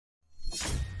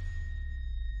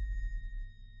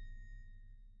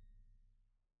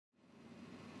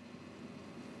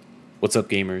What's up,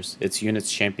 gamers? It's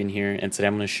Units Champion here, and today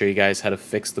I'm going to show you guys how to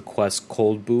fix the quest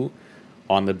Cold Boot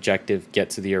on the objective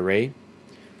Get to the Array.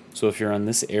 So if you're on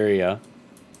this area,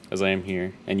 as I am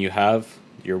here, and you have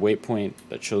your waypoint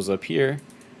that shows up here,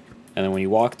 and then when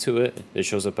you walk to it, it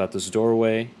shows up at this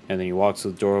doorway, and then you walk to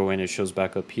the doorway and it shows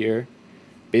back up here.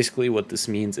 Basically what this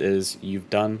means is you've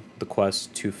done the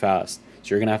quest too fast. So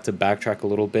you're going to have to backtrack a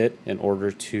little bit in order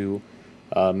to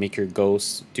make your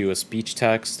ghost do a speech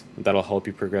text that'll help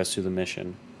you progress through the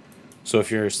mission. So if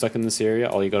you're stuck in this area,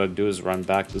 all you gotta do is run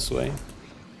back this way.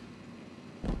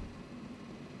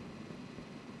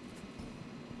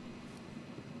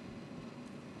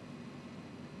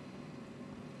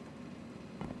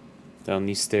 Down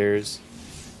these stairs.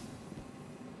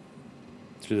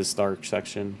 Through this dark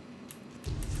section.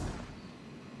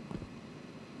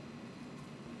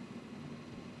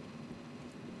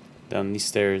 Down these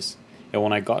stairs. And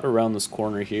when I got around this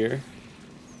corner here,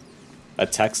 a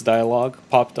text dialog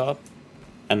popped up,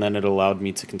 and then it allowed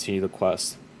me to continue the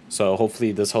quest. So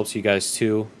hopefully this helps you guys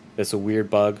too. It's a weird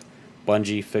bug.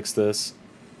 Bungie fixed this.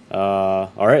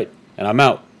 Alright, and I'm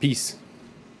out. Peace.